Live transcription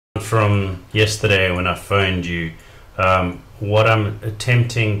from yesterday when I phoned you. What I'm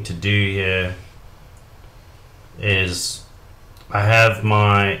attempting to do here is I have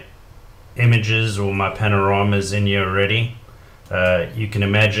my images or my panoramas in here already. You can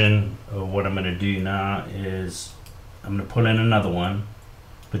imagine what I'm going to do now is I'm going to pull in another one,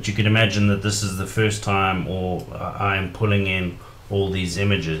 but you can imagine that this is the first time or I am pulling in all these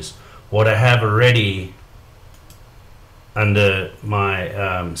images. What I have already under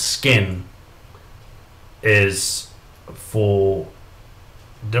my skin is for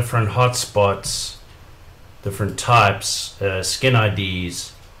different hotspots, different types, skin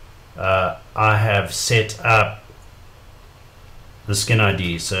IDs. I have set up the skin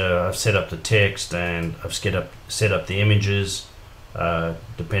ID, so I've set up the text and I've set up the images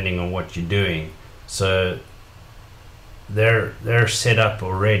depending on what you're doing. So they're set up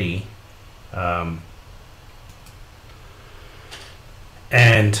already,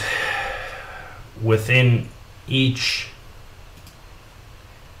 and within each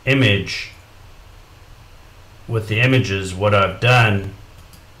image with the images, what I've done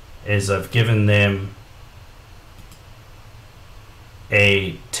is I've given them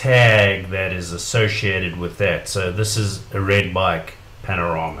a tag that is associated with that. So this is a red bike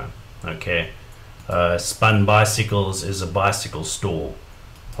panorama. Okay, Spun Bicycles is a bicycle store.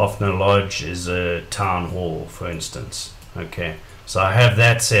 Hoffner Lodge is a town hall, for instance. Okay, so I have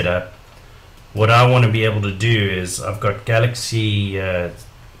that set up. What I want to be able to do is I've got Galaxy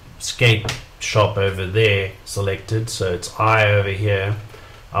skate shop over there selected, so it's I over here.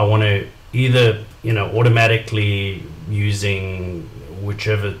 I want to either, automatically using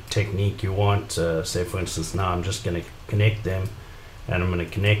whichever technique you want, say for instance now I'm just going to connect them, and I'm going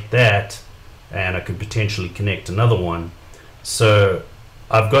to connect that, and I could potentially connect another one. So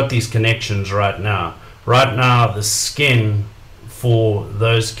I've got these connections right now. The skin for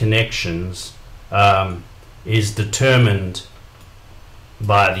those connections is determined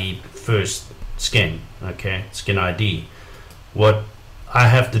by the first skin, okay, skin ID. What I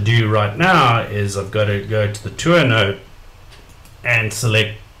have to do right now is I've got to go to the tour note and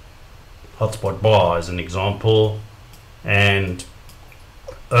select hotspot bar as an example, and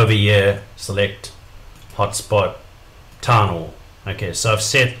over here select hotspot town hall. Okay, so I've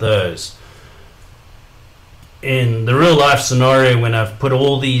set those. In the real life scenario, when I've put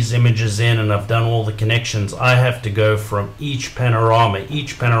all these images in and I've done all the connections, I have to go from each panorama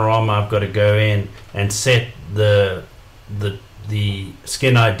I've got to go in and set the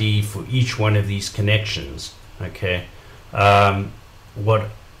skin ID for each one of these connections. Okay, what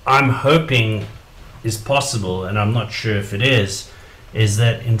I'm hoping is possible, and I'm not sure if it is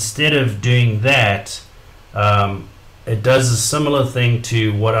that instead of doing that, it does a similar thing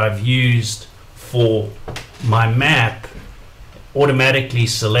to what I've used for my map, automatically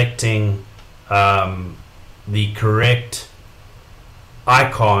selecting the correct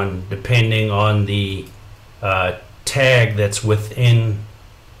icon depending on the tag that's within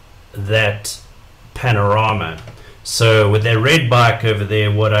that panorama. So with that red bike over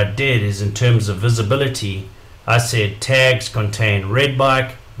there, what I did is, in terms of visibility, I said tags contain red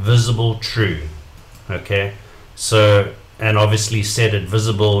bike visible true. Okay, so, and obviously set it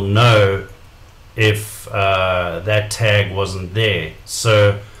visible no if that tag wasn't there.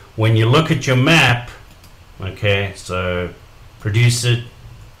 So when you look at your map, okay, so produce it,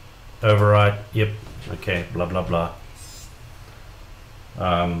 overwrite, yep, okay, blah blah blah.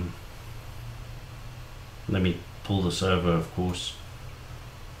 Let me pull this over, of course.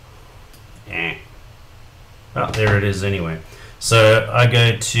 Oh, there it is anyway. So I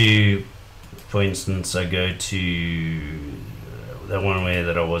go to, for instance, I go to that one way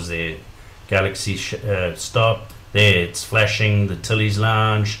that I was there, Galaxy stop. There it's flashing the Tilly's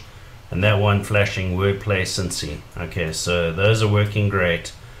Lounge, and that one flashing Workplace Cincy. Okay, so those are working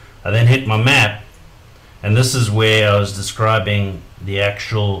great. I then hit my map, and this is where I was describing the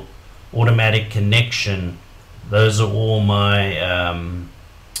actual automatic connection. Those are all my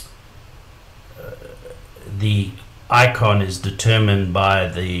the icon is determined by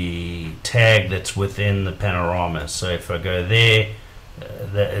the tag that's within the panorama. So if I go there,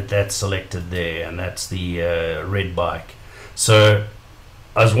 that's selected there, and that's the red bike. So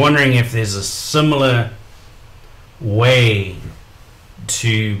I was wondering if there's a similar way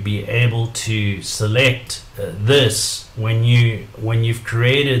to be able to select this when you've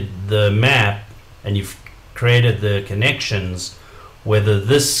created the map and you've created the connections, whether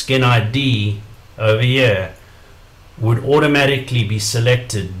this skin ID over here would automatically be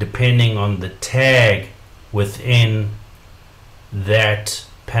selected depending on the tag within that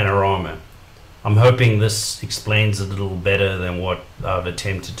panorama. I'm hoping this explains a little better than what I've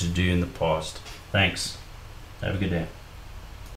attempted to do in the past. Thanks. Have a good day.